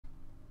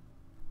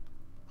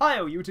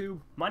Hi-yo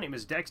YouTube, my name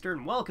is Dexter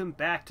and welcome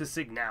back to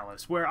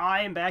Signalis, where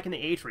I am back in the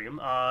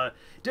atrium.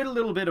 Did a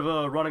little bit of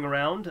a running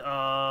around,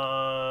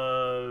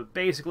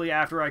 basically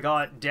after I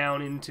got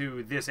down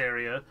into this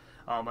area.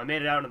 I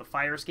made it out into the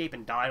fire escape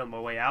and died on my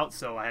way out,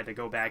 so I had to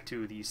go back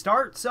to the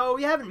start. So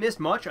you haven't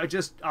missed much.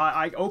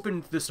 I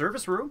opened the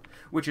service room,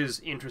 which is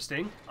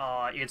interesting.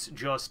 It's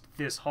just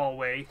this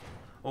hallway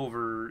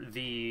over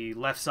the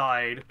left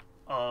side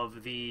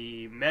of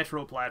the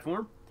metro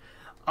platform.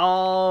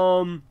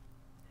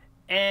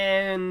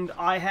 And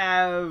I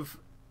have,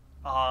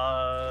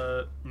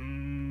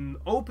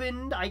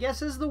 opened, I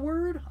guess is the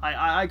word?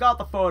 I got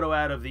the photo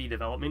out of the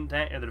developing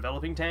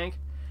tank,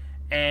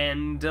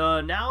 and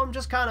now I'm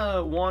just kind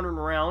of wandering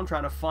around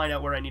trying to find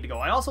out where I need to go.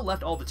 I also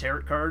left all the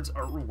tarot cards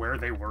where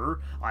they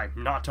were. I'm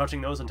not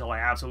touching those until I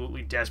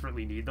absolutely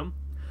desperately need them.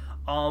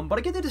 But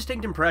I get the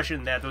distinct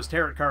impression that those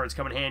tarot cards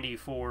come in handy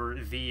for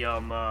the,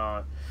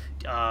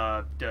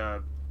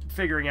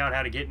 figuring out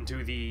how to get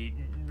into the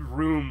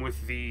room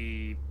with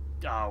the,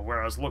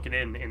 where I was looking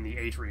in the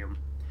atrium.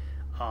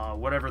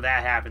 Whatever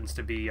that happens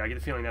to be, I get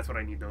the feeling that's what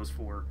I need those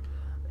for.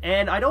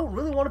 And I don't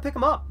really want to pick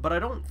them up, but I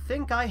don't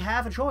think I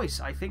have a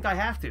choice. I think I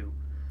have to.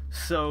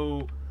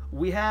 So,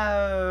 we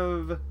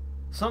have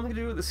something to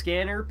do with the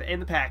scanner and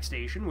the pack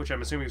station, which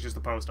I'm assuming is just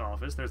the post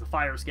office. There's the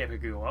fire escape I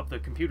could go up, the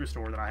computer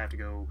store that I have to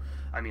go.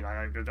 I mean,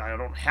 I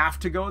don't have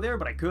to go there,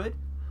 but I could.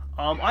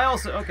 I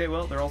also, okay,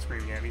 well, they're all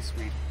screaming at me,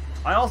 sweet.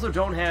 I also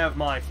don't have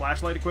my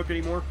flashlight equipped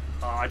anymore.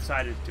 I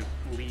decided to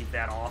leave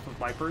that off of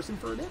my person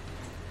for a bit.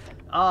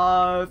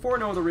 For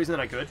no other reason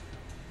than I could.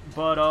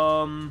 But,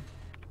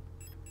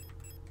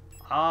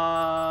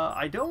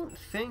 I don't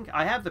think...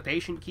 I have the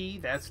patient key.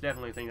 That's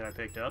definitely a thing that I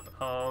picked up.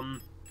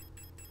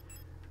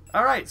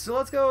 Alright, so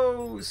let's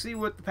go see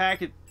what the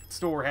packet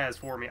store has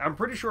for me. I'm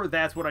pretty sure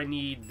that's what I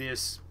need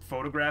this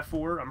photograph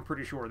for. I'm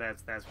pretty sure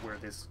that's where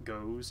this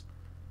goes.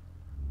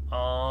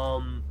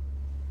 And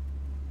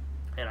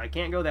I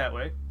can't go that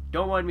way.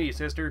 Don't mind me,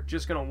 sister.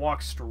 Just gonna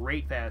walk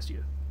straight past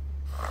you.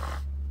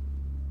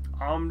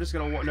 I'm just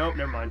gonna nope,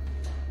 never mind.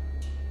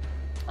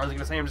 I was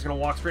gonna say I'm just gonna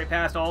walk straight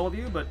past all of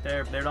you, but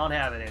they're not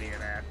having any of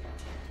that.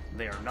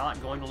 They are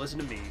not going to listen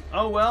to me.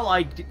 Oh well,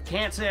 I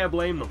can't say I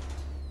blame them.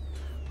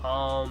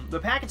 The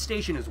packet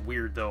station is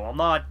weird though. I'm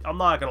not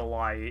gonna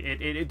lie.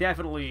 It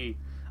definitely.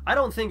 I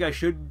don't think I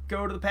should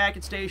go to the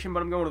packet station,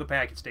 but I'm going to the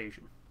packet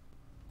station.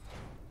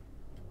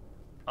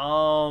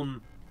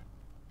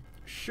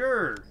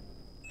 Sure.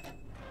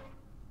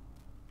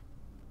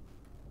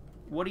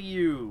 What are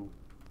you?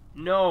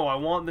 No, I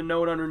want the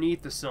note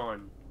underneath the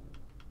sun.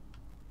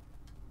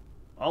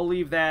 I'll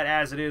leave that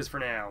as it is for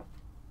now.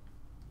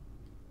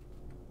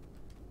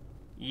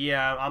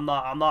 Yeah, I'm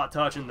not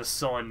touching the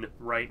sun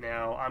right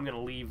now. I'm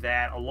gonna leave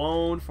that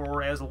alone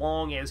for as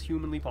long as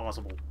humanly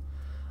possible.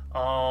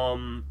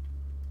 So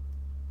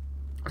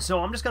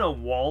I'm just gonna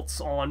waltz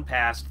on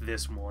past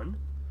this one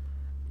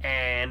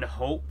and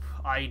hope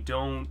I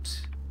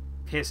don't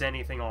piss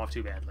anything off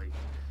too badly.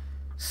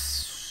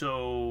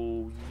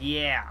 So,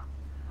 yeah.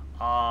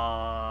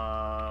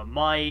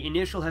 My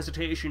initial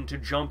hesitation to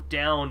jump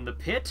down the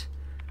pit,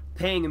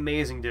 paying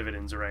amazing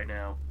dividends right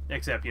now.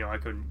 Except, you know, I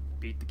couldn't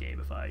beat the game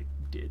if I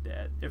did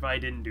that. If I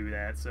didn't do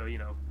that, so,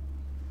 you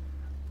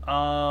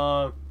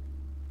know.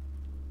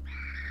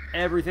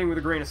 Everything with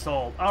a grain of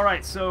salt.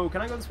 Alright, so,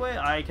 can I go this way?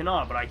 I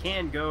cannot, but I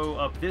can go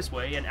up this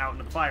way and out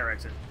into the fire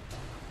exit.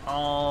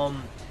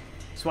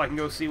 So I can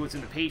go see what's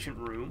in the patient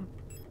room.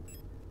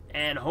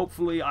 And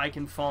hopefully I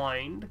can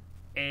find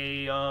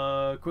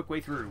a quick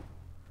way through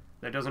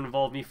that doesn't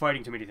involve me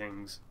fighting too many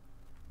things.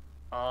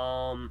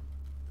 Or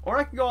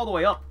I can go all the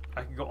way up.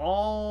 I can go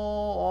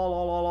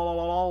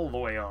all the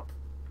way up.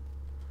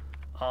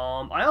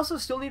 I also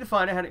still need to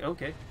find out how to...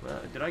 Okay,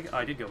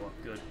 I did go up.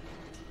 Good.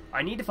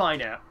 I need to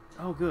find out...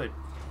 Oh, good.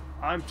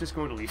 I'm just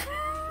going to leave.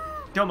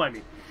 Don't mind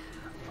me.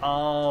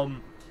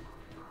 Alright,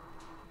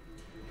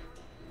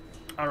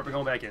 we're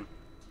going back in.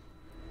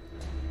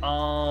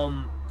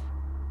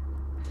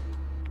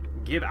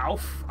 Give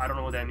auf? I don't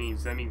know what that means.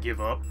 Does that mean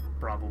give up?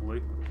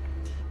 Probably.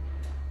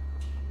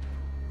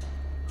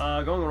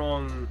 Going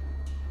wrong.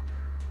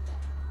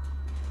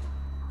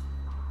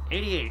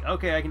 88.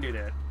 Okay, I can do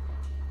that.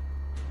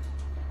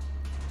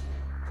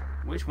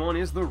 Which one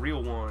is the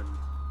real one?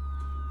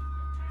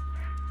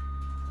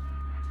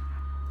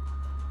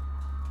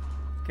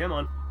 Come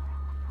on.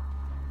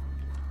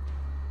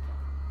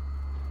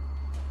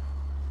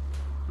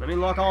 Let me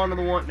lock on to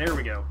the one. There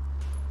we go.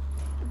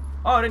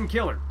 Oh, I didn't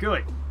kill her.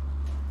 Good.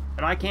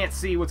 And I can't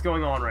see what's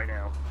going on right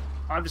now.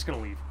 I'm just gonna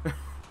leave.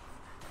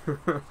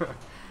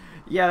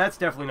 Yeah, that's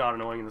definitely not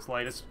annoying in the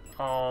slightest.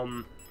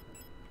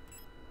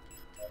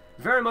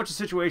 Very much a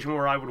situation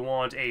where I would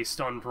want a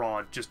stun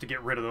prod just to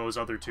get rid of those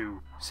other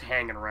two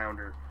hanging around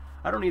her.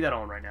 I don't need that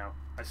on right now.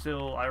 I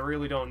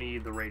really don't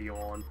need the radio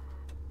on.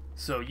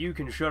 So you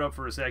can shut up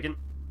for a second.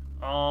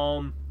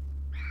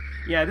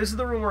 Yeah, this is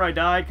the room where I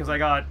died because I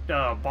got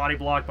body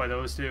blocked by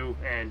those two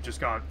and just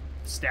got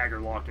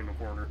stagger locked in the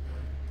corner.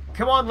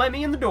 Come on, let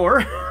me in the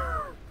door.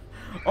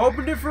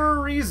 Opened it for a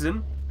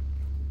reason.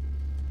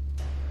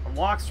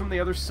 Locks from the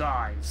other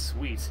side.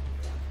 Sweet.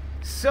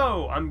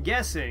 So, I'm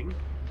guessing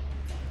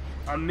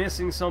I'm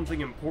missing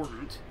something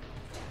important.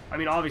 I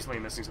mean, obviously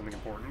I'm missing something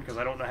important, because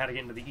I don't know how to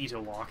get into the Ito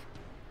lock.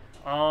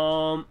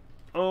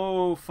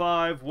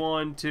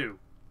 0512.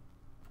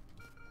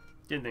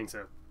 Didn't think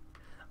so.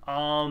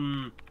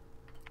 I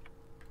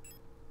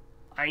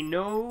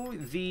know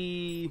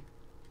the...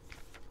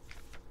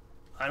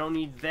 I don't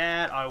need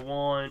that. I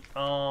want,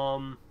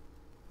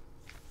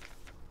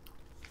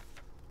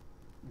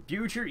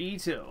 Future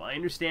Ito. I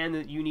understand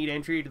that you need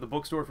entry to the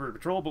bookstore for a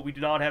patrol, but we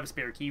do not have a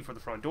spare key for the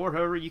front door.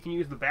 However, you can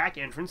use the back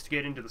entrance to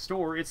get into the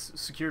store. It's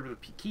secured with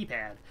a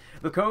keypad.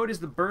 The code is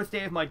the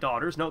birthday of my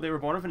daughters. Note they were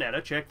born in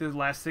Veneta. Check the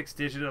last 6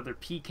 digits of their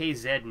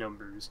PKZ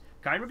numbers.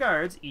 Kind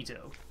regards,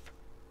 Ito.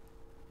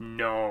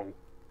 No.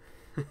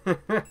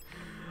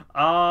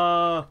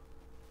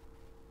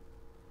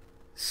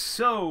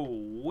 So,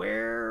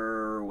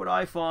 where would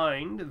I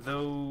find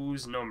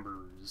those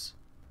numbers?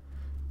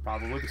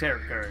 Probably the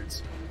tarot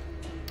cards.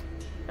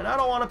 And I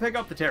don't want to pick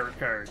up the tarot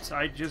cards.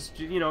 I just,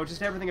 you know,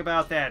 just everything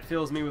about that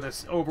fills me with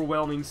this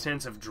overwhelming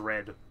sense of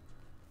dread.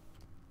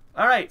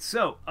 Alright,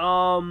 so,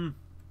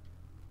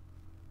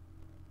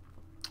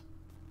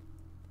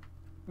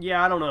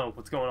 yeah, I don't know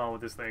what's going on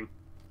with this thing.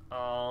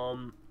 I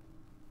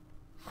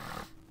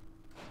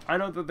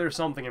know that there's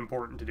something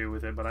important to do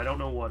with it, but I don't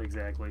know what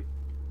exactly.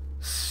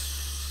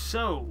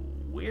 So,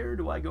 where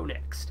do I go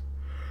next?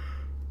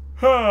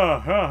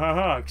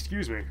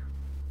 Excuse me.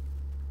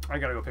 I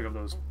gotta go pick up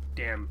those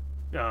damn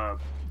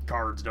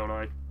cards, don't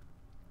I?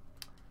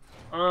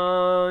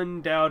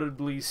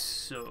 Undoubtedly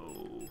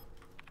so.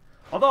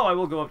 Although I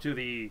will go up to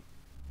the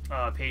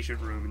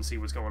patient room and see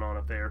what's going on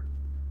up there.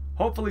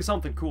 Hopefully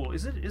something cool.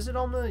 Is it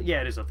on the...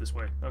 Yeah, it is up this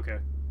way. Okay.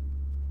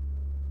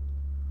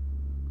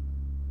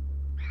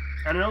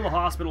 And I know the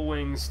hospital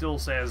wing still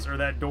says, or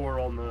that door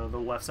on the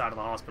left side of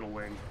the hospital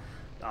wing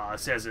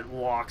says it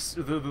locks,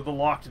 the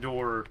locked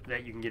door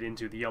that you can get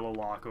into, the yellow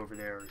lock over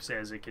there,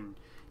 says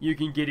you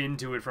can get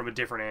into it from a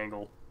different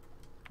angle,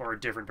 or a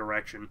different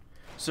direction.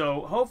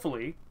 So,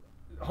 hopefully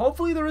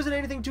there isn't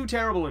anything too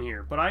terrible in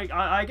here, but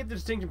I get the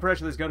distinct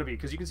impression there's gonna be,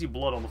 because you can see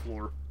blood on the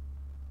floor.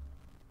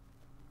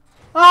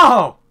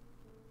 Oh!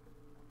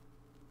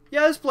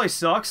 Yeah, this place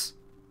sucks.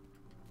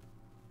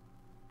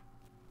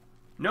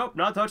 Nope,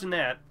 not touching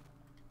that.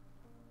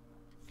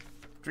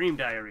 Dream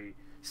Diary.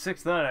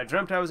 6th night, I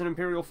dreamt I was an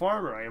imperial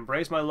farmer. I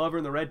embraced my lover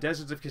in the red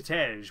deserts of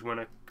Kitej when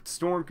a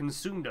storm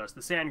consumed us,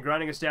 the sand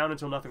grinding us down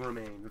until nothing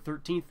remained. The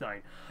 13th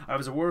night, I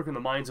was at work in the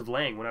mines of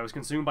Lang when I was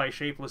consumed by a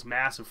shapeless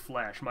mass of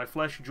flesh, my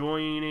flesh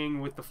joining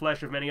with the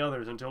flesh of many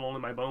others until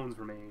only my bones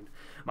remained.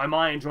 My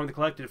mind joined the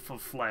collective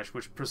of flesh,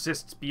 which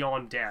persists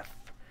beyond death.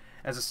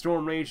 As a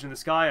storm raged in the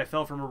sky, I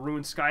fell from a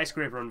ruined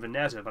skyscraper in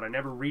Veneta, but I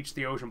never reached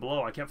the ocean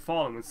below. I kept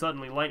falling when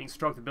suddenly lightning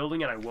struck the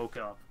building and I woke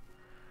up.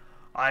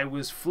 I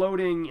was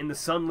floating in the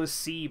sunless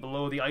sea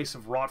below the ice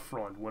of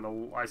Rotfront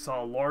when I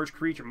saw a large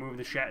creature move in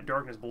the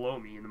darkness below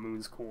me in the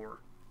moon's core.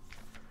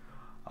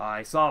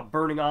 I saw a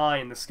burning eye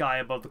in the sky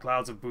above the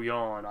clouds of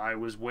Bouillon. I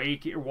was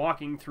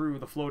walking through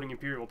the floating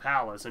imperial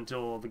palace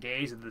until the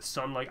gaze of the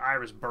sun-like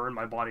iris burned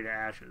my body to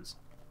ashes.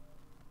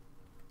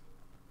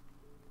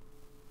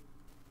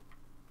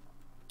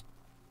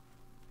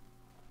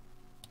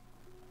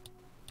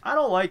 I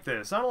don't like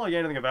this. I don't like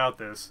anything about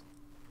this.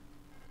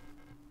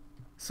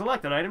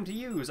 Select an item to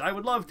use. I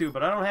would love to,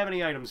 but I don't have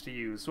any items to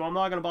use, so I'm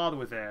not going to bother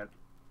with that.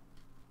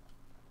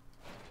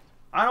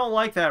 I don't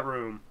like that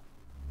room.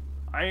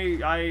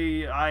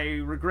 I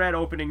regret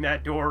opening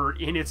that door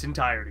in its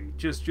entirety.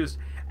 Just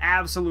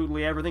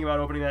absolutely everything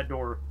about opening that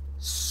door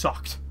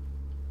sucked.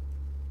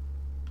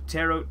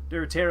 Tarot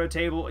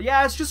table.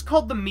 Yeah, it's just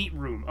called the meat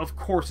room. Of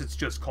course it's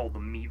just called the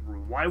meat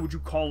room. Why would you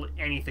call it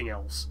anything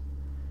else?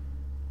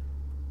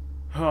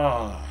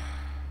 Oh,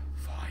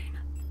 fine.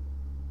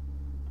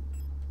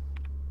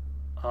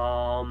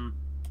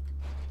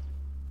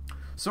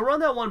 So run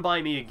that one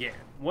by me again.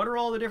 What are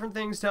all the different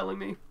things telling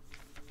me?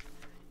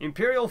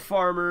 Imperial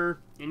Farmer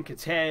in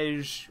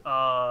Kitej,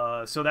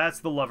 so that's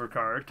the lover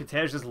card.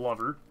 Kitej is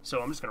lover,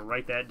 so I'm just gonna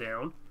write that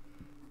down.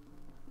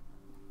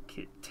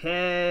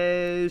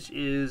 Kitej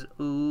is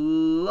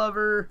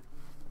lover.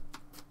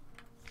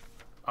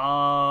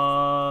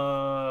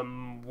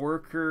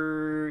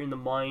 Worker in the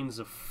mines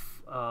of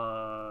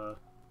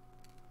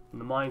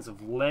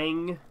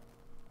Lang.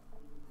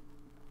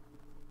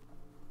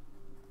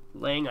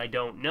 Lang, I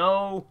don't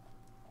know.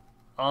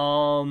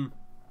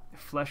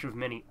 Flesh of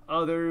many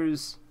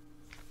others.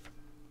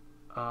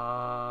 So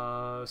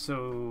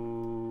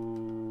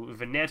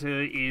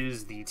Veneta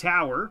is the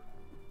tower.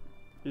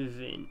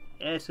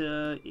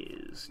 Veneta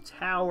is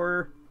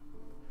tower.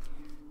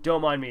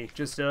 Don't mind me.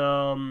 Just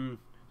so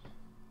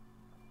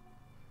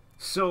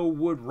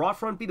would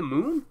Rotfront be the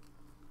moon?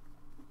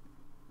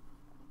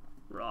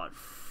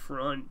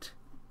 Rotfront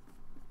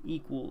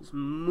equals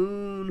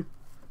moon.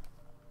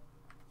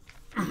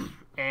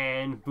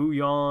 And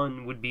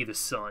Bouillon would be the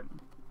sun.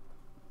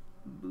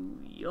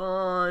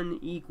 Bouillon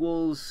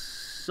equals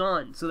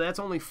sun. So that's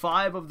only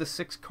 5 of the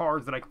 6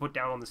 cards that I can put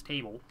down on this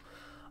table.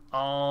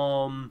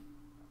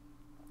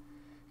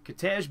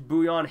 Cottage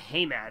Bouillon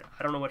Haymat.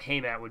 I don't know what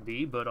Haymat would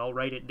be, but I'll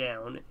write it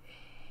down.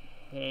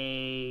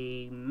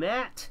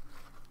 Haymat?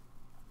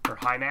 Or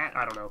Haymat?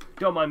 I don't know.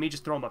 Don't mind me,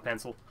 just throwing my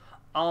pencil.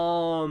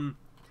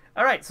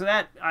 Alright, so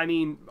that, I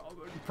mean,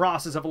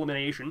 process of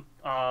elimination.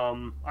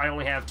 I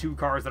only have 2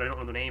 cards that I don't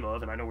know the name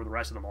of, and I know where the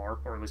rest of them are.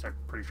 Or at least I'm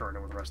pretty sure I know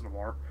where the rest of them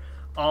are.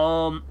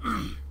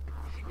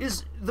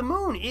 The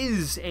moon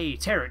is a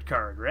tarot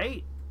card,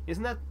 right?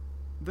 Isn't that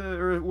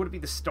or would it be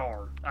the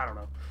star? I don't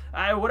know.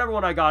 Whatever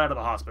one I got out of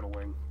the hospital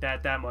wing.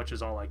 That much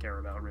is all I care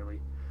about, really.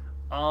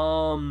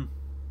 But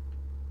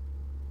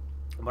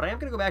I am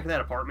gonna go back to that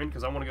apartment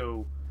because I want to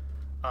go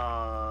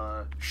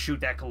shoot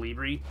that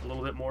Colibri a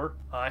little bit more.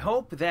 I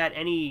hope that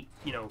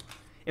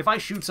if I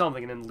shoot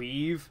something and then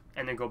leave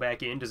and then go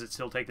back in, does it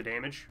still take the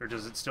damage, or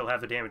does it still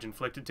have the damage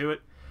inflicted to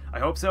it? I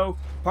hope so.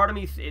 Part of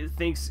me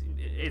thinks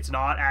it's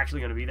not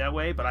actually going to be that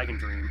way, but I can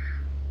dream.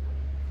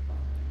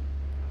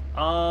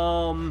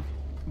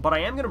 But I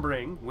am going to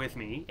bring with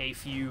me a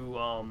few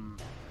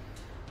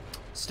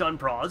stun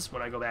prods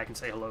when I go back and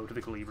say hello to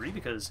the Colibri,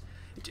 because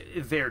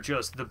they're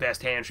just the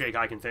best handshake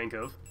I can think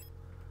of.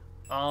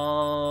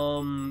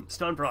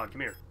 Stun prod,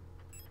 come here.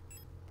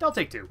 I'll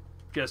take 2,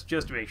 just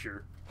to make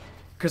sure.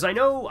 Because I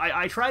know,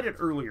 I tried it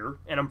earlier,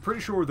 and I'm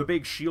pretty sure the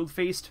big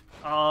shield-faced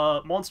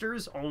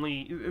monsters,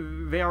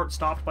 they aren't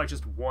stopped by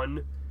just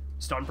 1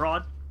 stun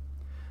prod.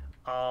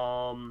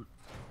 But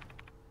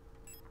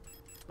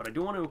I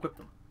do want to equip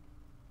them.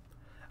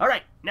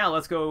 Alright, now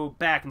let's go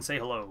back and say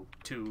hello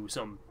to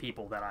some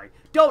people that I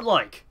don't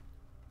like.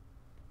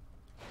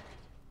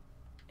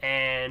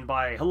 And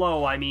by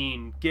hello, I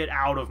mean get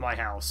out of my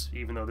house,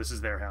 even though this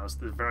is their house.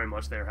 This is very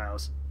much their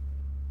house.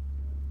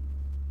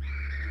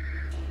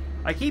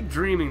 I keep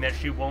dreaming that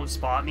she won't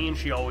spot me, and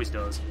she always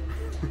does.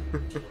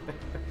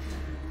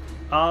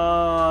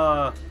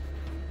 Alright,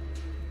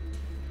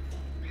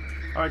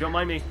 don't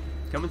mind me.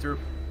 Coming through.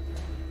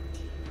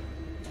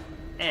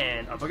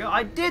 And up I go.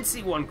 I did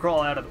see one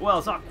crawl out of the... Well,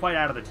 it's not quite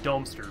out of the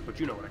dumpster, but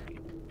you know what I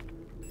mean.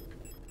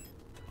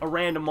 A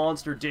random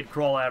monster did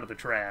crawl out of the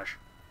trash.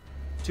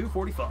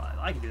 245.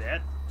 I can do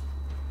that.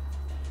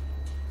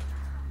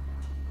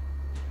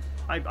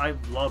 I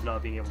love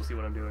not being able to see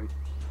what I'm doing.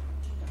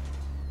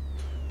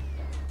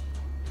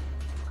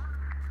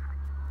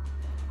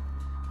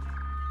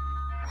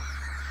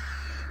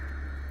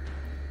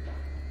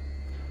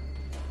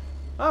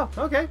 Oh,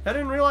 okay. I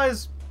didn't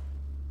realize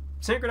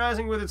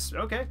synchronizing with its...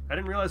 Okay. I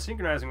didn't realize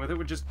synchronizing with it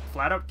would just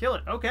flat out kill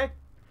it. Okay.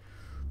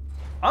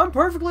 I'm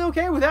perfectly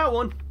okay with that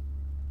one.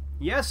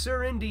 Yes,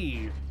 sir,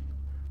 indeed.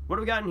 What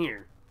have we got in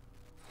here?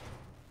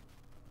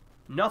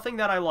 Nothing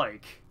that I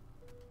like.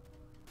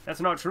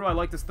 That's not true. I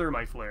like this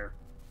thermite flare.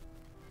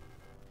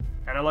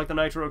 And I like the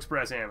Nitro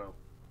Express ammo.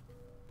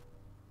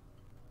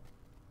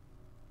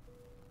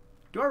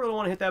 Do I really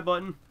want to hit that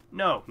button?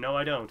 No. No,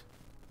 I don't.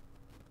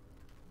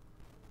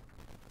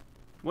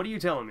 What are you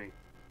telling me?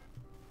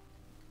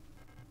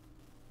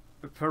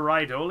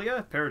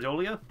 Peridolia?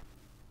 Peridolia?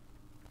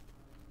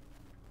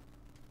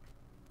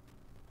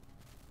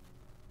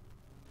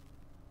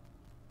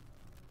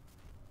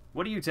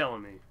 What are you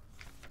telling me?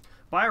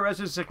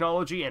 Bioresonance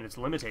technology and its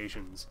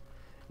limitations.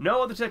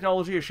 No other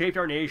technology has shaped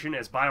our nation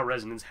as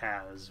bioresonance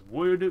has.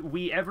 Would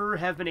we ever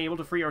have been able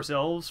to free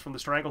ourselves from the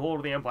stranglehold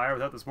of the Empire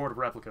without the support of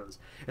replicas?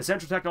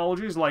 Essential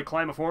technologies like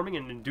climaforming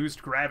and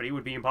induced gravity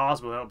would be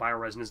impossible without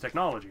bioresonance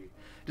technology.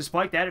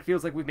 Despite that, it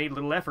feels like we've made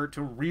little effort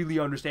to really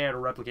understand or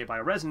replicate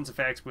bioresonance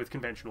effects with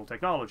conventional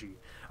technology.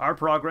 Our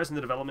progress in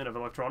the development of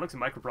electronics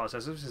and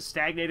microprocessors has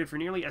stagnated for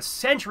nearly a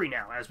century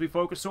now, as we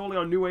focus solely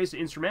on new ways to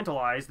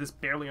instrumentalize this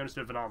barely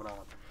understood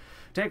phenomenon.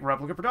 Take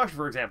replica production,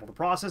 for example. The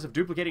process of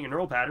duplicating a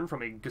neural pattern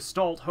from a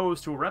gestalt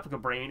host to a replica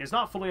brain is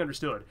not fully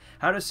understood.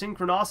 How does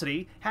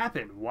synchronicity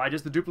happen? Why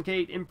is the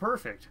duplicate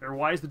imperfect?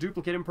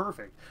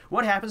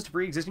 What happens to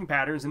pre-existing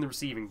patterns in the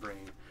receiving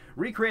brain?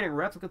 Recreating a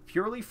replica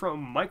purely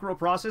from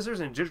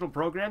microprocessors and digital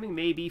programming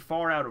may be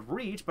far out of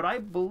reach, but I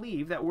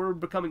believe that we're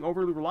becoming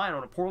overly reliant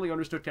on a poorly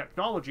understood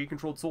technology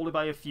controlled solely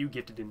by a few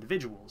gifted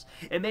individuals.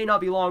 It may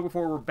not be long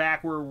before we're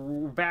back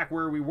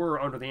where we were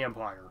under the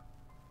Empire.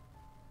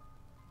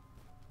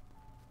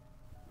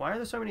 Why are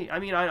there so many... I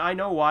mean, I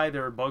know why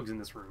there are bugs in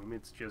this room.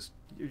 It's just...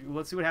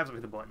 Let's see what happens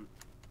with the button.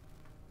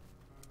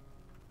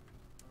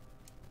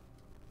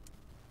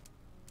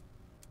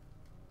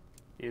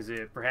 Is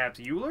it perhaps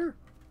Euler?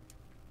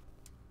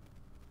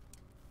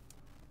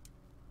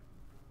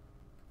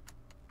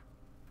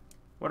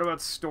 What about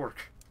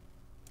Stork?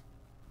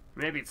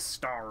 Maybe it's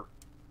Star.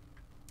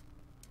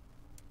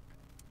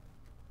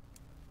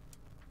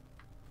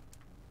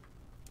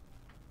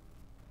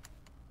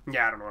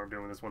 Yeah, I don't know what I'm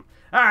doing with this one.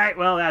 Alright,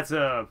 well,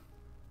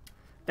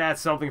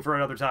 that's something for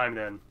another time,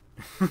 then.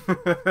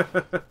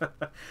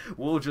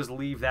 We'll just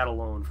leave that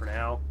alone for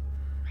now.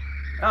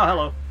 Oh,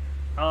 hello.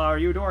 Are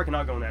you a door? I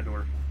cannot go in that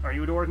door. Are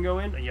you a door I can go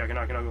in? Yeah, I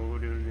cannot go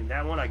in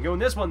that one. I can go in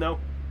this one, though.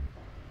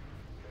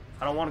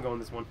 I don't want to go in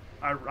this one.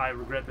 I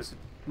regret this.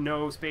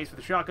 No space for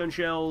the shotgun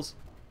shells.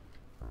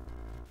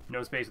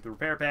 No space with the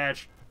repair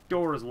patch.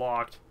 Door is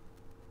locked.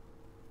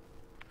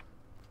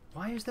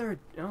 Why is there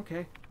a...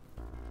 Okay.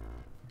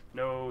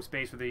 No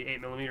space for the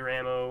 8mm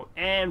ammo.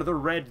 And the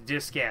red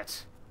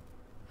diskette.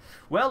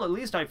 Well, at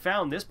least I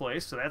found this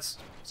place, so that's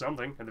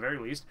something, at the very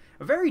least.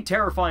 A very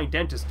terrifying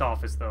dentist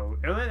office, though.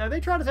 Are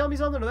they trying to tell me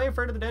something? Are they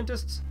afraid of the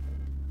dentists?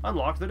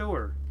 Unlock the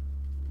door.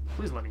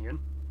 Please let me in.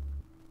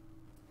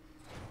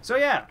 So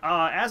yeah,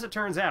 as it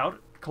turns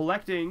out,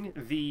 collecting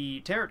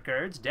the tarot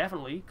cards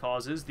definitely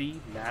causes the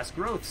mass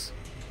growths.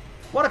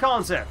 What a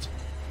concept!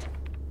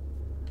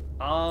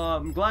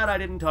 I'm glad I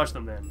didn't touch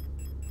them then.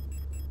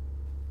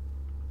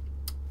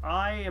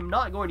 I am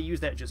not going to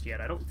use that just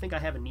yet. I don't think I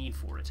have a need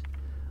for it.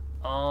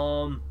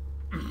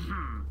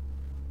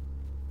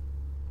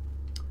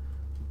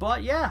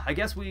 But yeah, I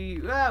guess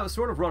we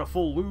sort of run a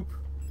full loop.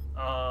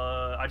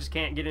 I just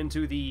can't get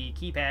into the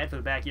keypad for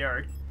the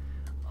backyard.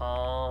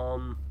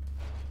 And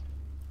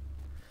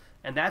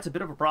that's a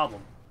bit of a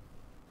problem.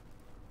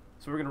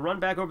 So we're going to run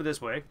back over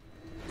this way.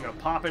 I'm going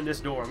to pop in this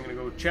door. I'm going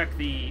to go check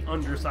the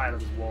underside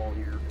of this wall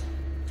here.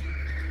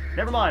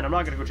 Never mind, I'm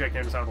not going to go check the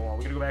underside of the wall.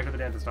 We're going to go back to the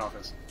dentist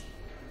office.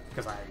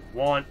 Because I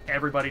want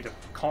everybody to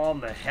calm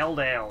the hell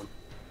down.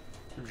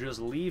 Just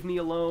leave me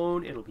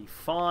alone. It'll be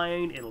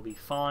fine. It'll be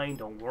fine.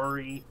 Don't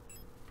worry.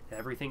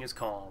 Everything is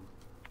calm.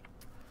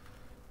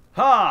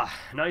 Ha!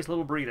 Nice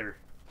little breather.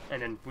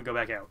 And then we go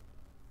back out.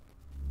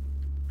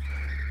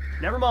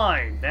 Never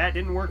mind. That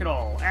didn't work at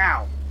all.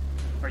 Ow!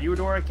 Are you a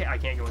door? I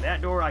can't go in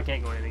that door. I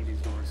can't go in any of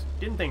these doors.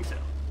 Didn't think so.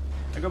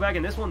 I go back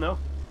in this one, though.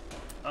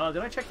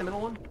 Did I check the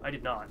middle one? I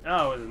did not.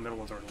 Oh, the middle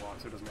one's already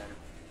locked, so it doesn't matter.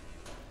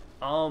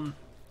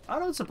 I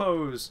don't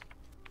suppose...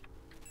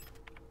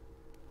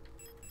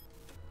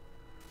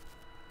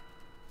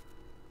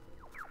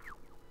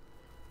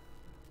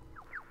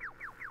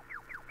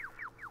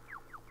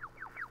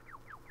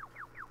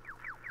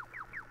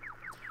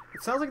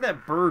 It sounds like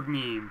that bird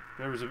meme.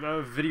 There was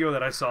a video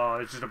that I saw.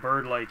 It's just a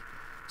bird, like,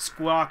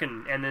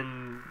 squawking, and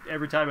then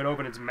every time it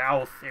opened its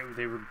mouth,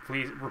 they would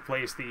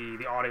replace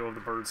the audio of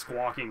the bird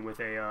squawking with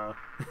a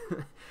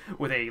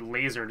with a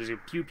laser, and just go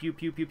pew pew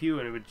pew pew pew,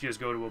 and it would just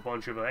go to a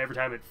bunch of every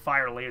time it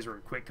fired a laser,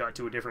 it quick cut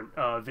to a different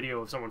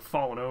video of someone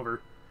falling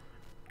over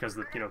because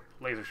the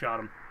laser shot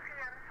him.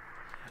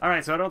 All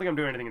right, so I don't think I'm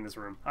doing anything in this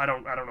room. I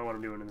don't know what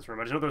I'm doing in this room.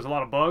 I just know there's a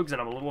lot of bugs,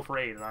 and I'm a little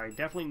afraid, and I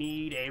definitely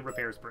need a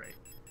repair spray.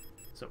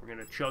 So we're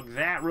gonna chug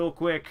that real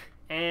quick,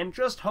 and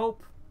just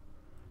hope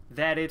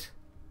that it,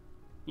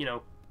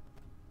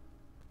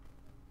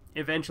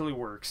 eventually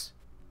works.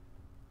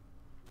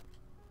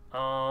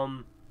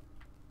 Pareidolia?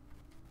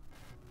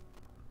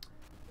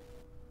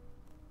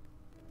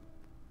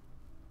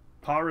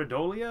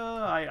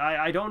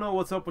 I don't know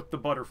what's up with the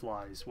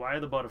butterflies. Why are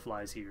the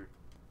butterflies here?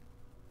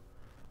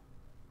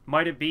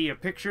 Might it be a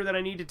picture that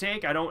I need to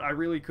take? I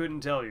really couldn't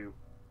tell you.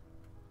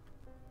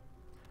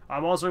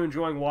 I'm also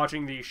enjoying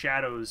watching the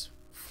shadows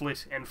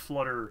flit and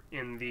flutter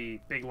in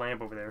the big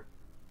lamp over there.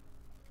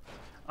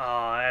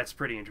 That's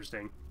pretty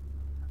interesting.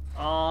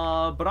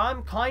 But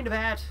I'm kind of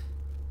at...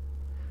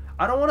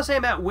 I don't want to say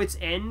I'm at wit's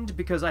end,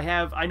 because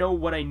I know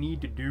what I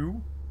need to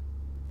do.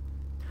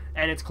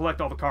 And it's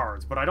collect all the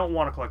cards, but I don't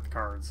want to collect the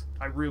cards.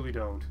 I really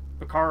don't.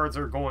 The cards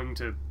are going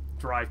to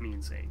drive me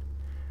insane.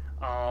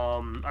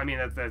 I mean,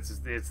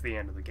 it's the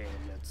end of the game.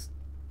 That's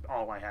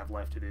all I have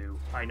left to do.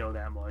 I know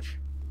that much.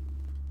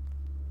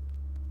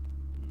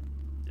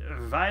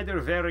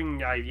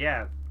 Weiterwering,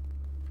 yeah.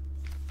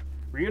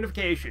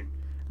 Reunification.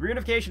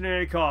 Reunification at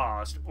any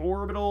cost.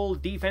 Orbital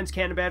Defense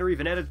Cannon Battery,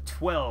 Veneta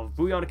 12.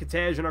 Bouillon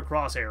Cortege and our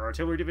Crosshair.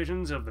 Artillery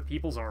Divisions of the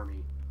People's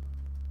Army.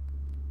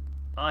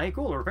 Hey,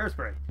 cool. A repair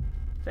spray.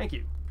 Thank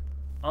you.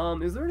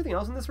 Is there anything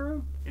else in this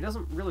room? It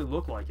doesn't really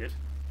look like it.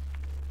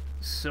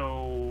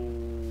 So...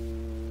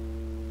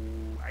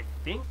 I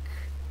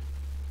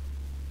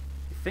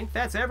think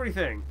that's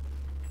everything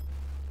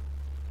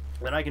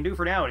that I can do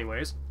for now,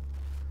 anyways.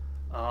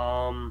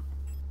 I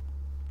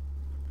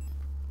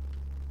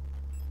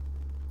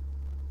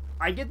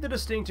get the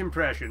distinct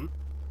impression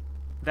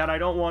that I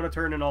don't want to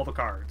turn in all the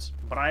cards,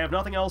 but I have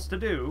nothing else to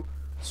do,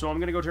 so I'm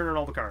gonna go turn in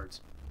all the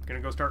cards. I'm gonna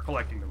go start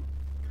collecting them.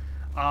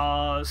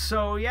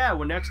 So yeah,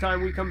 when next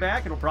time we come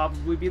back, it'll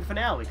probably be the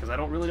finale, because I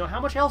don't really know how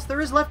much else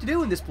there is left to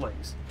do in this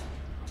place.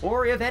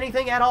 Or if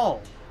anything at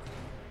all.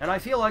 And I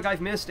feel like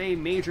I've missed a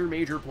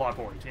major plot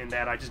point, in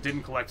that I just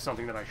didn't collect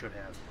something that I should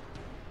have.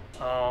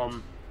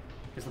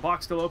 Is the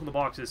box still open? The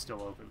box is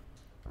still open.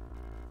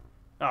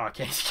 Oh, I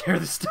can't scare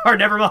the star,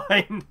 never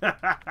mind!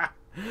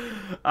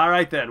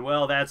 Alright then,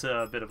 well that's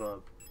a bit of a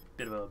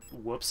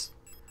whoops.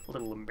 A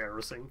little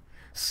embarrassing.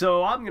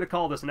 So I'm going to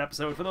call this an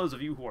episode. For those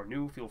of you who are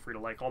new, feel free to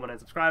like, comment, and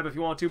subscribe if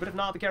you want to, but if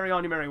not, then carry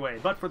on your merry way.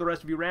 But for the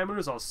rest of you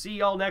ramblers, I'll see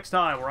y'all next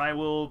time, where I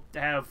will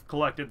have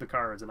collected the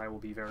cards, and I will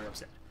be very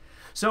upset.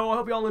 So I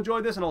hope you all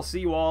enjoyed this, and I'll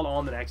see you all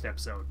on the next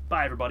episode.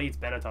 Bye everybody, it's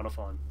been a ton of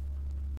fun.